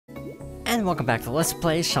And welcome back to Let's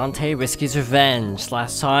Play Shantae Risky's Revenge.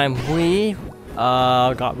 Last time we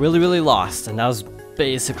got really lost, and that was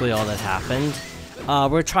basically all that happened.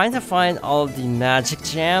 We're trying to find all of the magic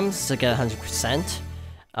gems to get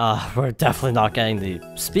 100%. We're definitely not getting the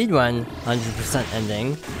speedrun 100%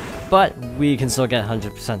 ending, but we can still get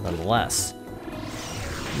 100% nonetheless.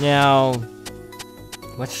 Now,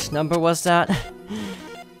 which number was that?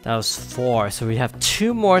 That was 4, so we have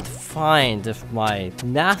 2 more to find if my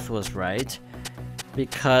math was right.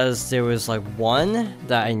 Because there was like 1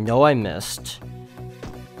 that I know I missed.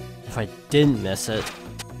 If I didn't miss it,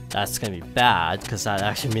 that's gonna be bad, because that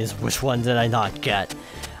actually means which one did I not get.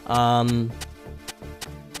 And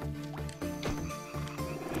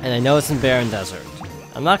I know it's in Barren Desert.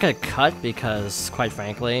 I'm not gonna cut because, quite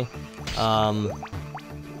frankly,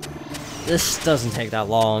 this doesn't take that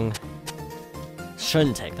long.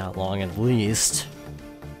 Shouldn't take that long, at least.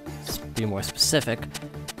 Let's be more specific.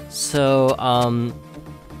 So,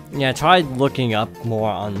 yeah, I tried looking up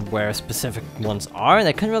more on where specific ones are, and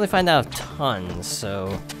I couldn't really find out a ton,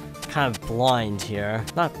 so kind of blind here.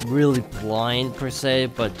 Not really blind per se,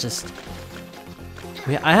 but just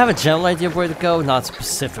I have a general idea of where to go, not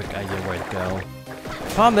specific idea of where to go.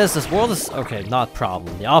 The problem is, this world is okay, not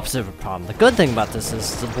problem, the opposite of a problem. The good thing about this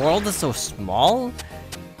is the world is so small.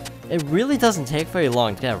 It really doesn't take very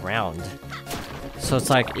long to get around. So it's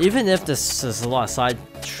like, even if this is a lot of side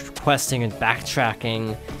questing and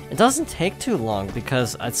backtracking, it doesn't take too long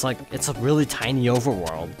because it's like, it's a really tiny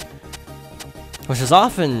overworld. Which is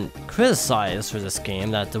often criticized for this game,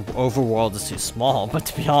 that the overworld is too small, but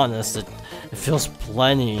to be honest, it feels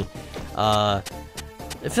plenty,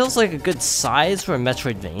 it feels like a good size for a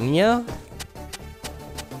Metroidvania.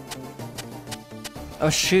 Oh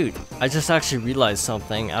shoot, I just actually realized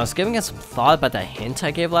something. I was giving it some thought about that hint I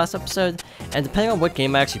gave last episode, and depending on what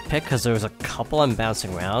game I actually picked, because there was a couple I'm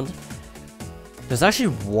bouncing around, there's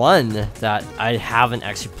actually one that I haven't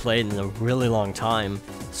actually played in a really long time,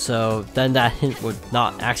 so then that hint would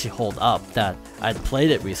not actually hold up that I'd played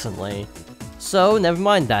it recently. So never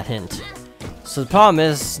mind that hint. So the problem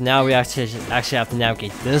is, now we actually have to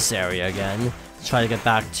navigate this area again, to try to get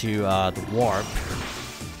back to the warp.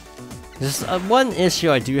 There's one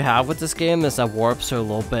issue I do have with this game is that warps are a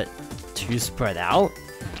little bit too spread out.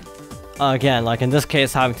 Again, like in this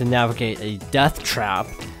case, having to navigate a death trap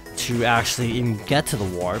to actually even get to the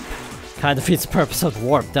warp kind of defeats the purpose of the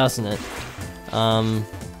warp, doesn't it?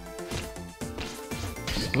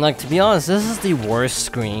 Like, to be honest, this is the worst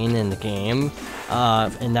screen in the game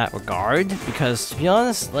in that regard, because to be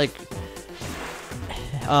honest, like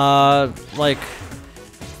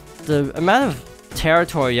the amount of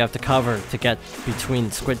territory you have to cover to get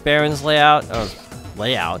between Squid Baron's hideout,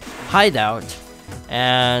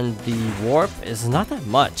 and the warp is not that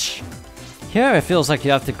much. Here it feels like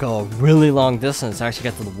you have to go a really long distance to actually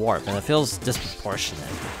get to the warp, and it feels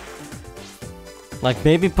disproportionate. Like,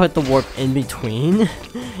 maybe put the warp in between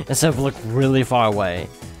instead of look really far away.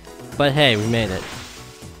 But hey, we made it.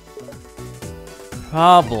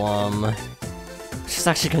 Problem, which is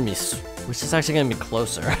actually gonna be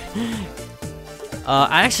closer.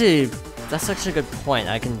 That's actually a good point.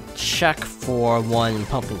 I can check for one in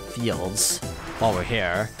Pumpkin Fields while we're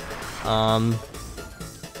here.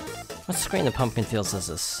 What screen in Pumpkin Fields is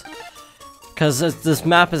this? Because this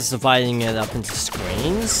map is dividing it up into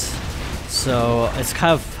screens, so it's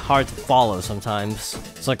kind of hard to follow sometimes.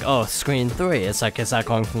 It's like, oh, screen 3. It's like, is that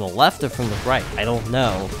going from the left or from the right? I don't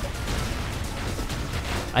know.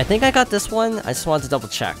 I think I got this one. I just wanted to double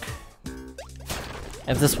check.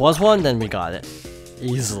 If this was one, then we got it.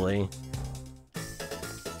 Easily.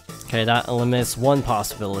 Okay, that eliminates one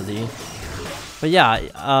possibility. But yeah,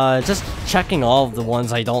 just checking all of the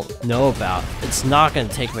ones I don't know about, it's not gonna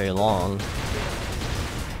take very long.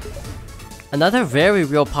 Another very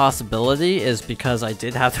real possibility is because I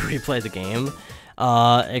did have to replay the game.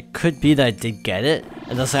 It could be that I did get it,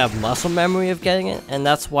 and doesn't have muscle memory of getting it, and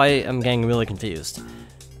that's why I'm getting really confused.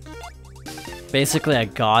 Basically, I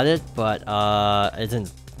got it, but it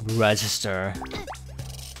didn't register.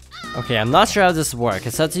 Okay, I'm not sure how this works.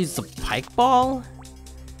 It says use the pike ball?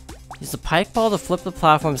 Use the pike ball to flip the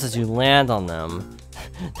platforms as you land on them.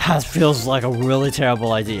 That feels like a really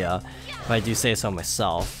terrible idea, if I do say so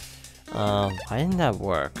myself. Why didn't that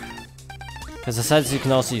work? Because it says you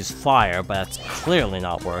can also use fire, but that's clearly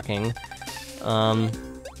not working.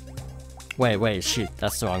 Wait, shoot,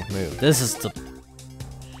 that's the wrong move. This is the...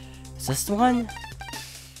 Is this the one?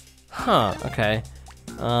 Huh, okay.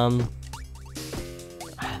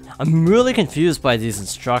 I'm really confused by these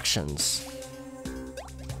instructions.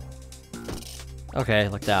 Okay,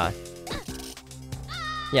 like that.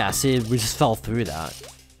 Yeah, see, we just fell through that.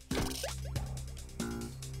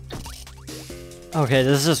 Okay,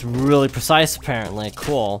 this is just really precise apparently.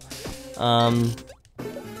 Cool. I'm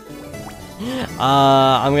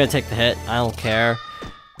gonna take the hit. I don't care.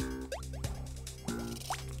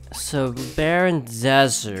 So, barren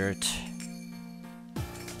desert.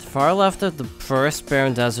 Far left of the first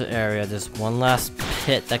barren desert area, there's one last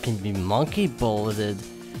pit that can be monkey bulleted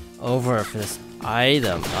over for this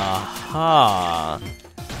item. Aha!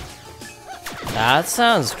 That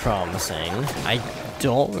sounds promising. I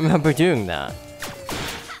don't remember doing that.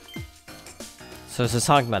 So is it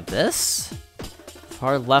talking about this?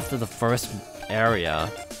 Far left of the first area.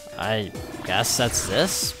 I guess that's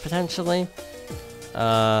this, potentially?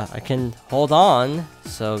 I can hold on,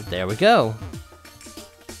 so there we go.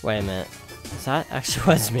 Wait a minute. Is that actually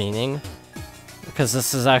what it's meaning? Because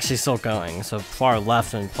this is actually still going, so far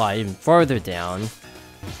left would imply even further down.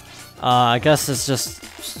 I guess it's just,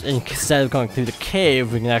 instead of going through the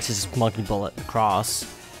cave, we can actually just monkey bullet across.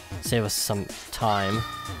 Save us some time.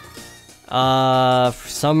 For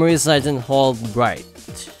some reason I didn't hold right.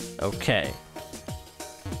 Okay.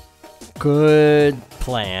 Good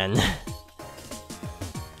plan.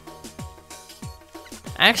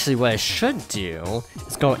 Actually, what I should do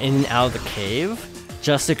is go in and out of the cave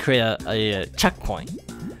just to create a checkpoint.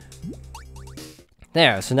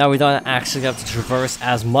 There, so now we don't actually have to traverse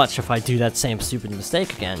as much if I do that same stupid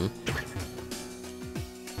mistake again.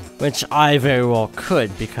 Which I very well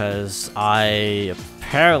could, because I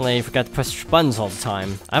apparently forgot to push buttons all the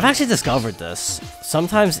time. I've actually discovered this.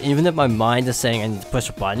 Sometimes, even if my mind is saying I need to push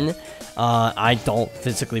a button, I don't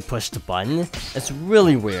physically push the button. It's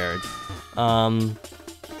really weird.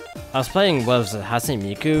 I was playing, what was it, Hasei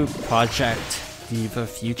Miku Project Diva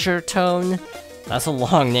Future Tone? That's a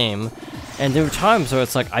long name. And there were times where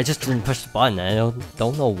it's like, I just didn't push the button, and I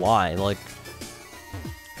don't know why. Like,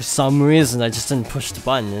 for some reason, I just didn't push the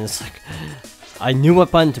button, and it's like, I knew what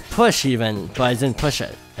button to push even, but I didn't push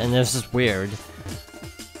it. And it was just weird.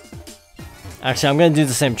 Actually, I'm gonna do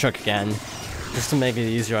the same trick again, just to make it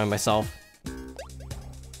easier on myself.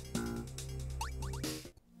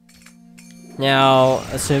 Now,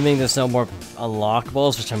 assuming there's no more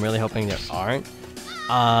unlockables, which I'm really hoping there aren't,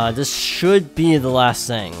 this should be the last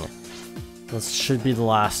thing. This should be the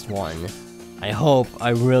last one. I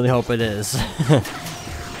really hope it is.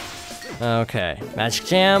 Okay, Magic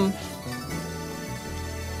Jam.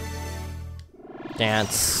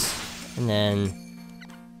 Dance. And then...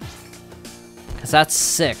 because that's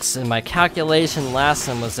 6, and my calculation last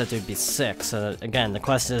time was that there'd be 6. So again, the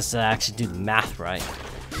question is to actually do the math right.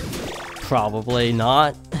 Probably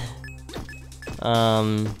not.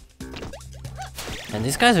 And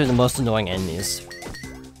these guys are the most annoying enemies.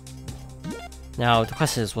 Now, the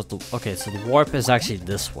question is what the... okay, so the warp is actually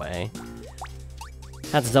this way.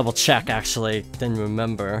 Had to double check, actually. Didn't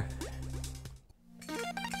remember.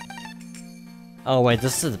 Oh, wait,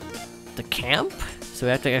 this is the camp? So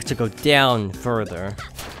we have to actually go down further.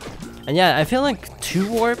 And yeah, I feel like 2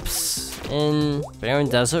 warps in Barren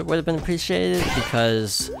Desert would have been appreciated,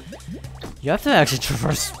 because you have to actually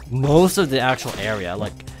traverse most of the actual area.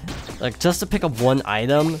 Like just to pick up one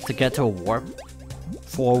item to get to a warp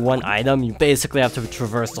for one item, you basically have to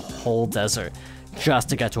traverse the whole desert just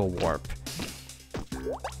to get to a warp.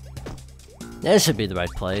 This should be the right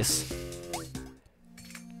place.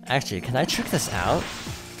 Actually, can I trick this out?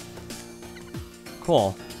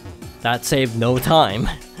 Cool. That saved no time.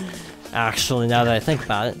 Actually, now that I think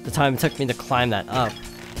about it, the time it took me to climb that up,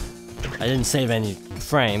 I didn't save any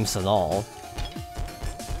frames at all.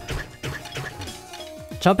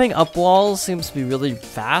 Jumping up walls seems to be really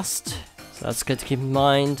fast, so that's good to keep in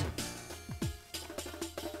mind.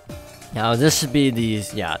 Now this should be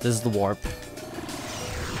these, yeah, this is the warp.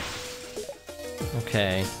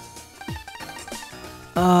 Okay.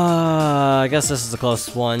 I guess this is the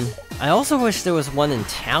closest one. I also wish there was one in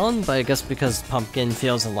town, but I guess because Pumpkin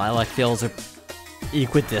Fields and Lilac Fields are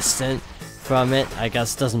equidistant from it, I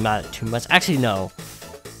guess it doesn't matter too much. Actually, no.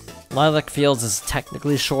 Lilac Fields is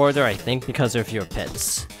technically shorter, I think, because there are fewer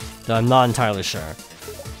pits. Though I'm not entirely sure.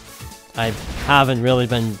 I haven't really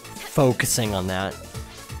been focusing on that.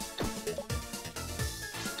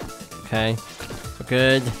 Okay. We're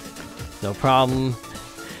good. No problem.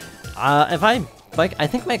 I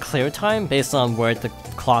think my clear time, based on where the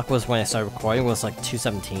clock was when I started recording, was like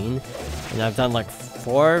 2:17. And I've done like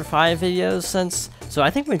 4 or 5 videos since. So I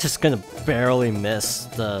think we're just gonna barely miss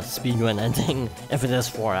the speedrun ending if it is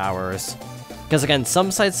 4 hours. Because again,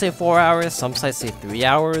 some sites say 4 hours, some sites say 3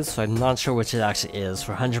 hours, so I'm not sure which it actually is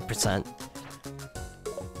for 100%.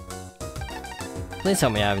 Please tell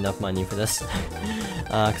me I have enough money for this.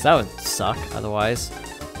 Because that would suck otherwise.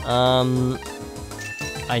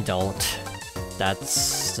 I don't.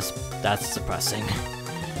 that's depressing.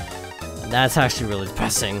 That's actually really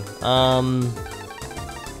depressing. Well,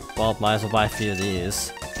 might as well buy a few of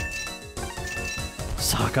these.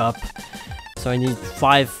 Stock up. So I need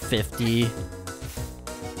 550.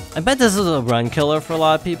 I bet this is a run killer for a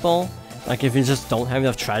lot of people. Like if you just don't have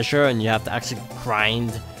enough treasure and you have to actually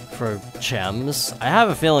grind for gems. I have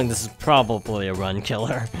a feeling this is probably a run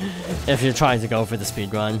killer if you're trying to go for the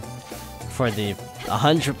speed run for the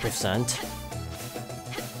 100%.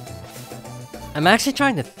 I'm actually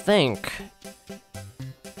trying to think,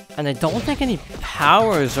 and I don't think any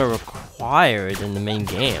powers are required in the main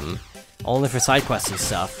game, only for side questy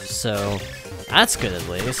stuff, so that's good at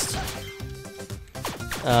least.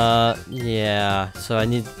 Yeah, so I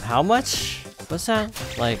need, how much? What's that?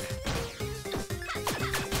 Like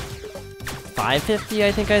 550,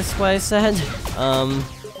 I think is what I said.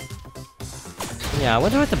 Yeah, I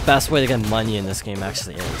wonder what the best way to get money in this game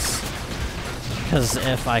actually is. Because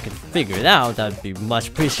if I could figure it out, that would be much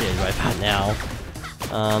appreciated right about now.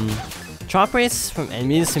 Drop rates from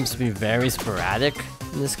enemies seems to be very sporadic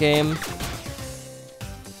in this game.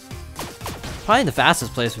 Probably the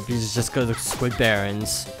fastest place would be to just go to Squid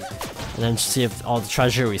Barrens and then see if all the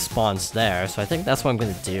treasure respawns there, so I think that's what I'm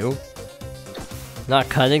gonna do. Not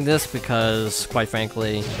cutting this because, quite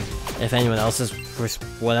frankly, if anyone else is, for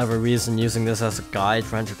whatever reason, using this as a guide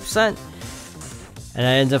for 100%, and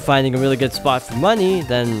I end up finding a really good spot for money,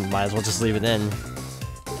 then might as well just leave it in.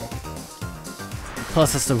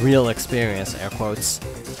 Plus, it's the real experience, air quotes.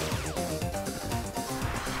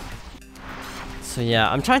 So yeah,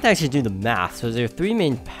 I'm trying to actually do the math. So there are 3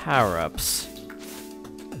 main power-ups.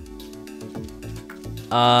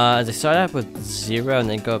 They start out with 0 and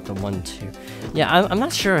then go up to 1, 2. Yeah, I'm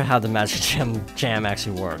not sure how the magic jam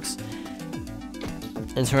actually works.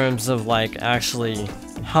 In terms of, like, actually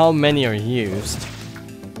how many are used.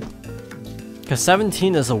 Because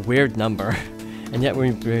 17 is a weird number, and yet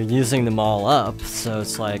we're using them all up, so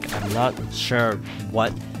it's like, I'm not sure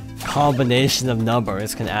what combination of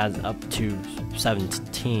numbers can add up to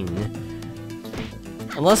 17.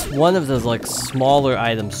 Unless one of those, like, smaller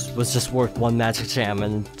items was just worth 1 magic gem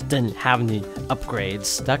and didn't have any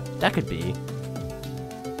upgrades. That could be.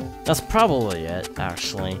 That's probably it,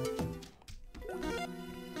 actually.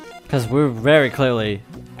 Because we're very clearly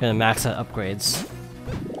gonna max out upgrades.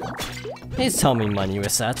 Please tell me money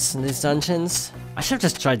resets in these dungeons. I should have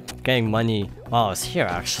just tried getting money while I was here,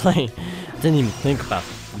 actually. I didn't even think about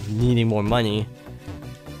needing more money.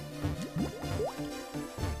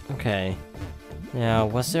 Okay. Now,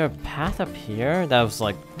 was there a path up here that was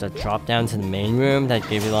like the drop down to the main room that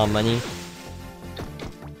gave you a lot of money?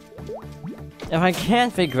 If I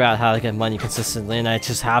can't figure out how to get money consistently and I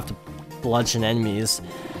just have to bludgeon enemies,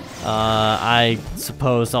 I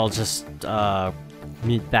suppose I'll just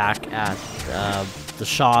meet back at the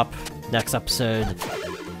shop next episode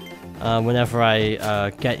whenever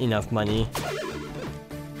I get enough money.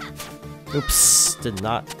 Oops, did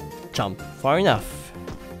not jump far enough.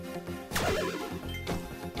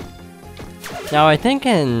 Now I think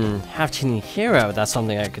in Half Genie Hero, that's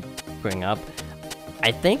something I could bring up.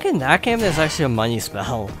 I think in that game there's actually a money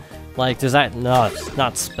spell. Like, there's that, no, it's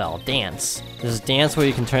not spell, dance. There's a dance where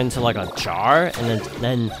you can turn into like a jar and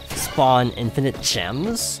then spawn infinite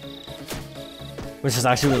gems. Which is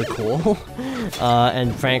actually really cool.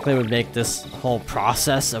 And frankly would make this whole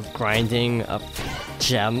process of grinding up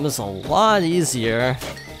gems a lot easier.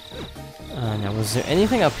 Now, was there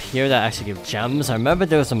anything up here that actually gave gems? I remember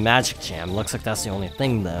there was a magic gem. Looks like that's the only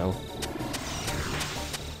thing, though.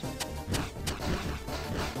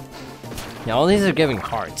 Now, all these are giving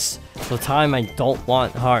hearts. The time I don't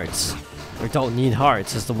want hearts, or don't need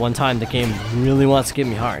hearts, is the one time the game really wants to give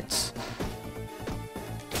me hearts.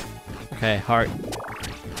 Okay, heart.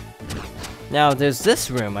 Now, there's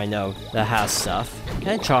this room I know that has stuff. Can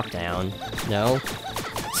I chalk down? No.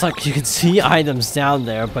 It's like you can see items down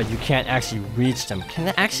there, but you can't actually reach them. Can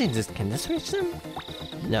it actually can this reach them?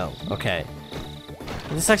 No. Okay.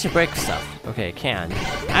 Can this actually break stuff? Okay, it can.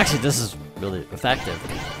 Actually, this is really effective.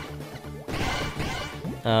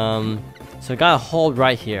 So I got a hold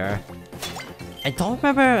right here. I don't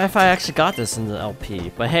remember if I actually got this in the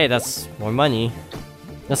LP, but hey, that's more money.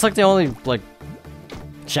 That's like the only, like,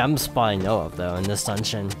 gem spot I know of, though, in this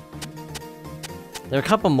dungeon. There are a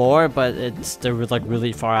couple more, but they're like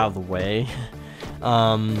really far out of the way.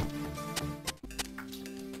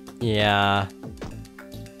 Yeah.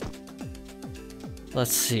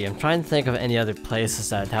 Let's see, I'm trying to think of any other places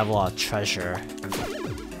that have a lot of treasure.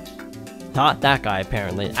 Not that guy,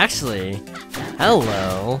 apparently. Actually,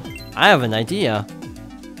 hello. I have an idea.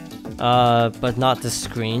 But not this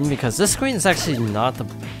screen, because this screen is actually not the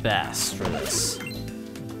best for this.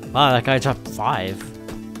 Wow, that guy dropped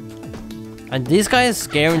 5. And these guys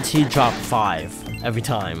guaranteed drop 5 every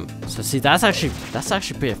time. So see, that's actually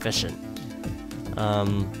pretty efficient.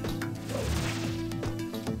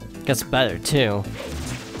 Gets better too.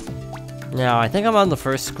 Now, I think I'm on the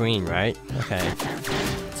first screen, right? Okay.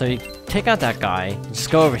 So you take out that guy,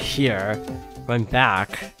 just go over here, run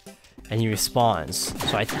back, and he respawns.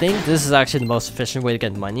 So I think this is actually the most efficient way to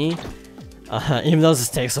get money. Even though this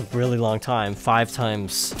takes a really long time. 5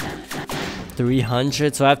 times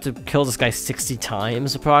 300, so I have to kill this guy 60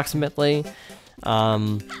 times approximately.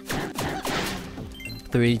 3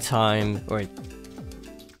 times, or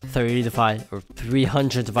 30 divided, or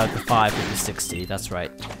 300 divided by 5 would be 60, that's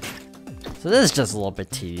right. So this is just a little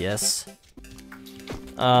bit tedious.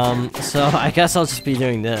 So I guess I'll just be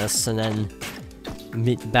doing this and then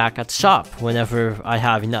meet back at the shop whenever I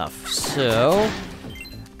have enough. So,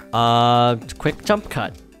 quick jump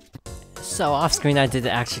cut. So off screen I did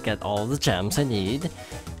actually get all the gems I need,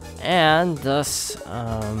 and thus,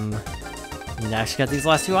 you actually get these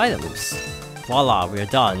last 2 items. Voila, we are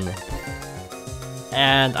done.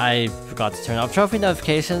 And I forgot to turn off trophy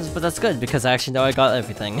notifications, but that's good because I actually know I got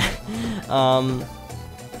everything.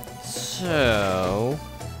 So...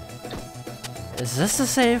 is this a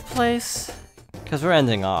save place? Because we're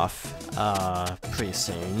ending off, pretty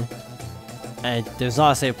soon. And there's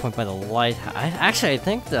not a save point by the light. I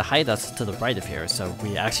think the hideout's to the right of here, so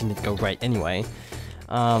we actually need to go right anyway.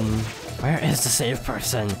 Where is the save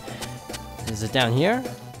person? Is it down here?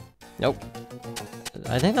 Nope.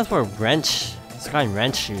 I think that's where Sky and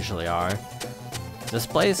Wrench usually are. This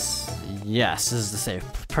place? Yes, this is the save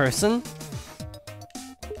person.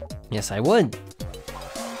 Yes, I would.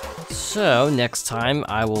 So, next time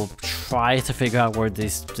I will try to figure out where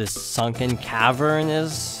this sunken cavern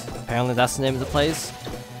is. Apparently that's the name of the place.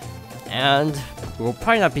 And we'll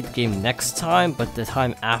probably not beat the game next time, but the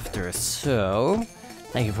time after. So,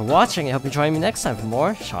 thank you for watching. I hope you join me next time for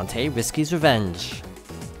more Shantae Risky's Revenge.